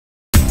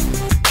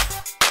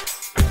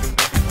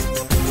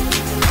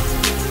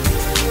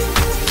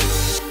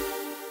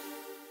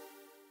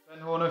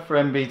for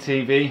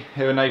MBTV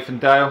here in Nathan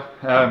Dale.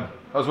 I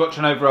was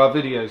watching over our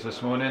videos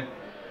this morning,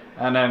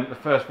 and the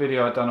first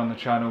video I'd done on the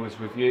channel was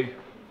with you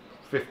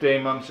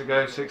 15 months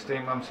ago,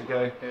 16 months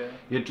ago. Yeah.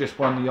 You'd just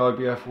won the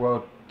IBF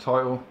world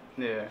title,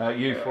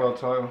 youth world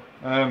title.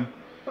 How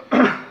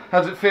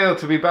does it feel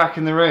to be back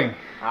in the ring?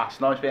 That's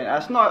nice being.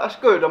 That's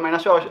good. I mean,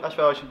 that's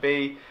where I should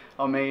be.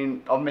 I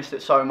mean, I've missed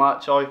it so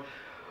much. I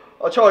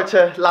tried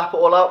to lap it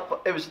all up.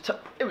 But it was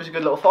a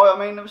good little fight. I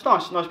mean, it was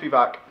nice to be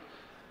back.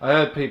 I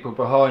heard people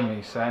behind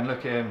me saying,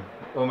 "Look at him,"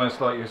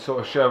 almost like you're sort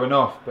of showing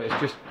off, but it's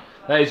just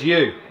that is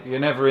you. You're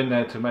never in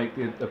there to make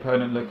the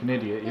opponent look an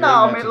idiot. You're no,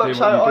 I mean, like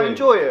I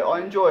enjoy it. I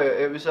enjoy it.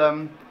 It was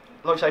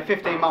like I say,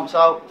 15 months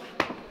out.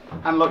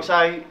 And like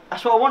I say,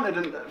 that's what I wanted,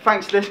 and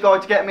thanks to this guy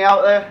to get me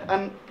out there,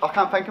 and I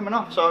can't thank him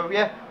enough. So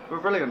yeah, we're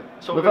brilliant.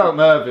 Without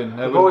Mervyn,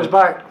 there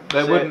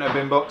wouldn't have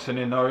been boxing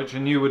in Norwich,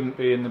 and you wouldn't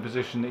be in the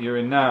position that you're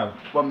in now.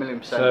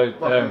 1,000,000%. So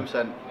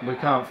 1,000,000%. We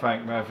can't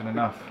thank Mervyn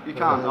enough. You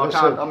can't. I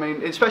can't. I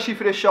mean, especially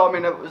for this show. I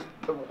mean, that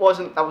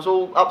was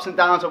all ups and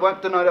downs. I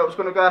didn't know that was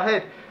going to go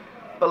ahead,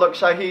 but like I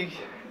say,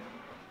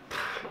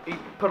 he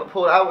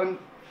pulled it out, and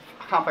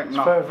I can't thank him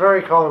enough.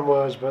 Very kind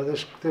words, but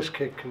this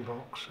kid can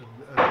box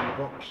and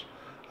box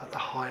at the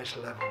highest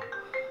level,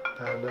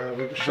 and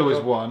there's always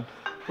one.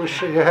 We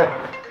should,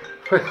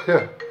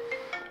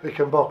 he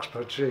can box,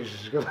 but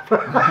Jesus,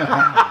 but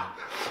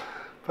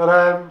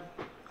no.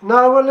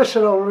 Well,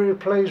 listen, I'm really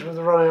pleased with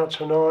the run out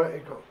tonight. He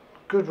got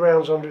good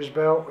rounds under his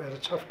belt. We had a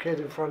tough kid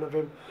in front of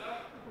him.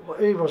 Well,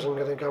 he wasn't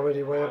going to go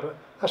anywhere, but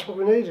that's what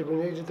we needed. We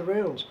needed the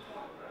rounds.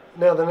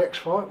 Now the next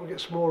fight, we'll get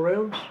some more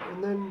rounds,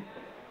 and then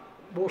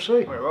we'll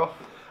see. We're off.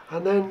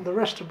 And then the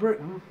rest of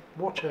Britain,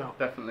 watch out.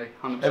 Definitely,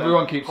 100%.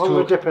 Everyone keeps talking.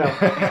 I'm going to dip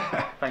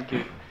out. Thank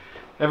you.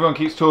 Everyone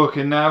keeps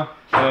talking now.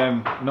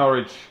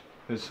 Norwich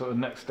is sort of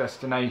next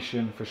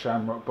destination for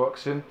Shamrock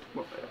Boxing.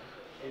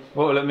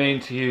 What will it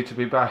mean to you to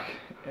be back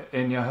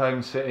in your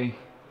home city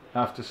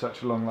after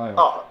such a long layoff?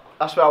 Oh,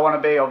 that's where I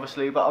want to be,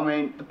 obviously. But I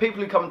mean, the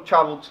people who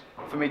travelled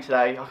for me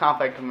today, I can't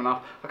thank them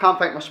enough. I can't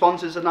thank my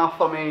sponsors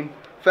enough. I mean,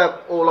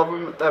 all of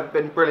them, they've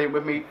been brilliant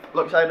with me.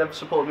 Like I say, they've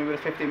supported me with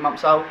the 15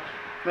 months out.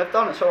 And they've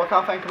done it, so I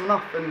can't thank them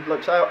enough. And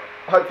like I say,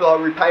 hopefully I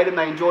repaid them.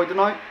 They enjoyed the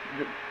night,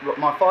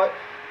 my fight.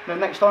 And then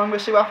next time we'll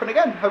see what happens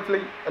again.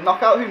 Hopefully a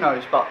knockout, who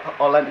knows, but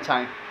I'll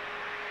entertain.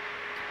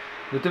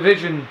 The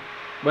division,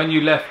 when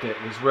you left it,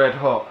 was red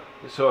hot.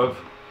 It's sort of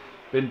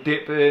been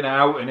dipping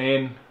out and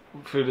in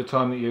through the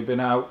time that you've been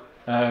out.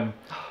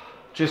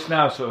 Just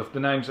now, sort of,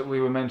 the names that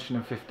we were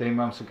mentioning 15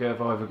 months ago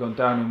have either gone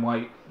down in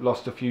weight,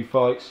 lost a few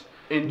fights,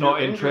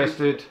 not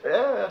interested.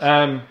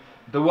 Yeah,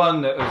 the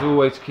one that has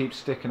always keeps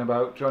sticking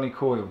about, Johnny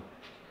Coyle.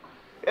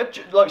 Yeah,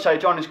 like I say,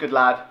 Johnny's a good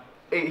lad.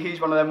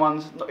 He's one of them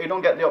ones. He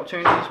don't get the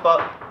opportunities,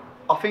 but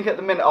I think at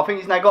the minute, I think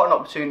he's now got an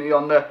opportunity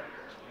on the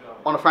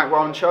Frank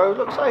Warren show.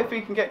 Look, say if he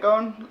can get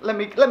going, let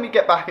me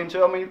get back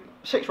into it. I mean,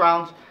 6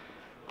 rounds.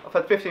 I've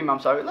had 15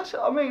 months out.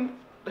 I mean,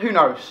 who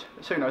knows?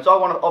 Who knows? I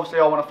want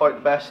to fight the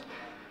best,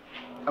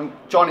 and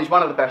Johnny's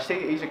one of the best.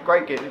 He's a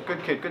great kid,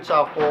 good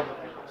southpaw.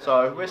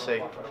 So we'll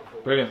see.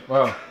 Brilliant.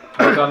 Well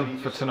done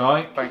for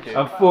tonight. Thank you.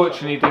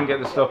 Unfortunately, didn't get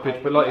the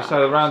stoppage, but like you say,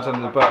 the rounds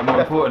under the belt are more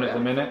important at the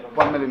minute.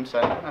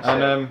 1,000,000%.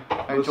 And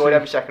I enjoyed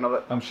every second of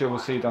it. I'm sure we'll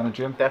see you down the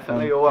gym.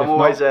 Definitely. I'm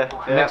always there.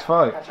 Next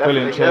fight.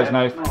 Brilliant. Cheers,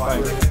 Nathan.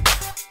 Thanks.